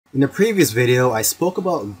In the previous video, I spoke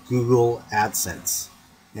about Google AdSense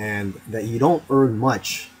and that you don't earn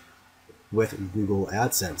much with Google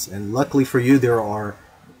AdSense. And luckily for you, there are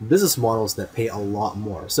business models that pay a lot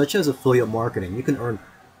more, such as affiliate marketing. You can earn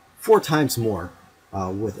 4 times more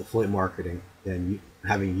with affiliate marketing than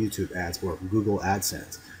having YouTube ads or Google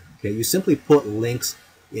AdSense. Okay, you simply put links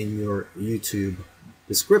in your YouTube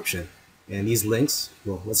description. And these links,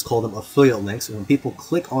 well, let's call them affiliate links. And when people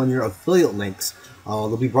click on your affiliate links,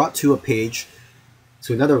 they'll be brought to a page,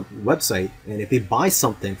 to another website. And if they buy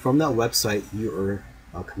something from that website, you earn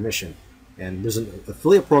a commission. And there's an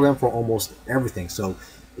affiliate program for almost everything. So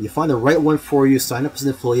you find the right one for you, sign up as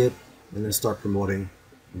an affiliate, and then start promoting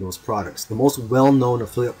those products. The most well-known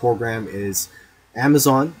affiliate program is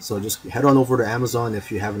Amazon. So just head on over to Amazon if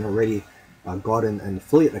you haven't already gotten an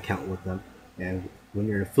affiliate account with them. And when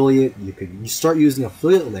you're an affiliate, you start using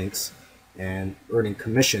affiliate links and earning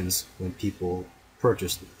commissions when people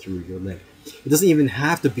purchase through your link. It doesn't even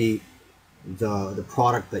have to be the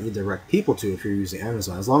product that you direct people to if you're using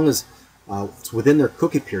Amazon. As long as it's within their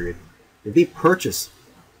cookie period, if they purchase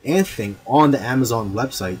anything on the Amazon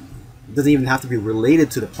website, it doesn't even have to be related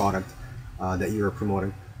to the product that you're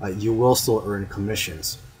promoting. You will still earn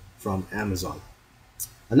commissions from Amazon.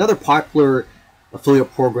 Another popular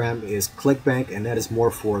affiliate program is ClickBank, and that is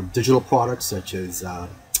more for digital products such as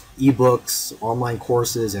ebooks, online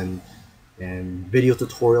courses, and video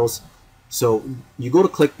tutorials. So you go to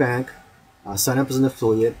ClickBank, sign up as an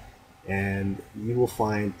affiliate, and you will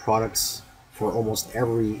find products for almost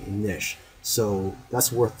every niche. So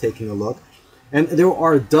that's worth taking a look. And there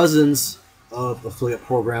are dozens of affiliate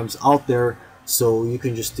programs out there, so you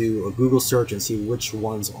can just do a Google search and see which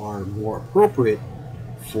ones are more appropriate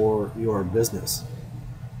for your business.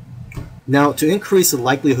 Now, to increase the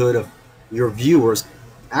likelihood of your viewers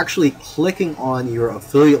actually clicking on your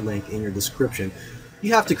affiliate link in your description,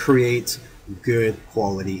 you have to create good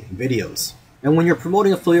quality videos. And when you're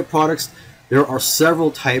promoting affiliate products, there are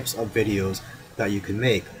several types of videos that you can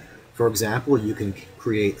make. For example, you can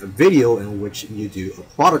create a video in which you do a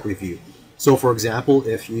product review. So for example,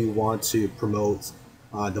 if you want to promote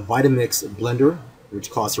the Vitamix blender,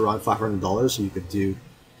 which costs around $500, you could do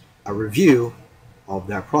a review of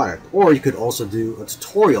that product. Or you could also do a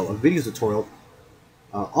tutorial, a video tutorial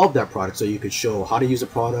of that product. So you could show how to use a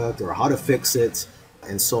product or how to fix it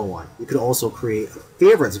and so on. You could also create a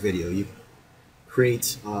favorites video. You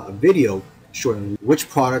create a video showing which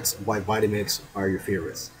products by Vitamix are your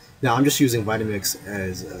favorites. Now I'm just using Vitamix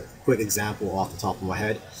as a quick example off the top of my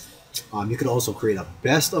head. You could also create a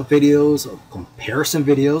best of videos, or comparison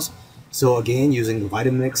videos. So again, using the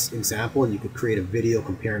Vitamix example, you could create a video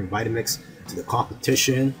comparing Vitamix to the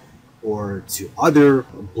competition or to other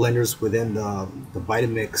blenders within the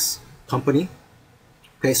Vitamix company.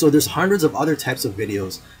 Okay, so there's hundreds of other types of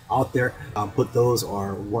videos out there, but those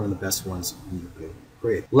are one of the best ones you can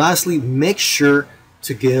create. Lastly, make sure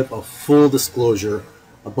to give a full disclosure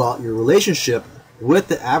about your relationship with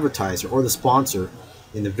the advertiser or the sponsor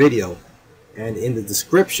in the video, and in the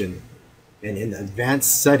description and in the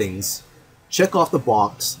advanced settings, check off the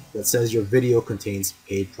box that says your video contains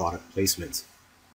paid product placements.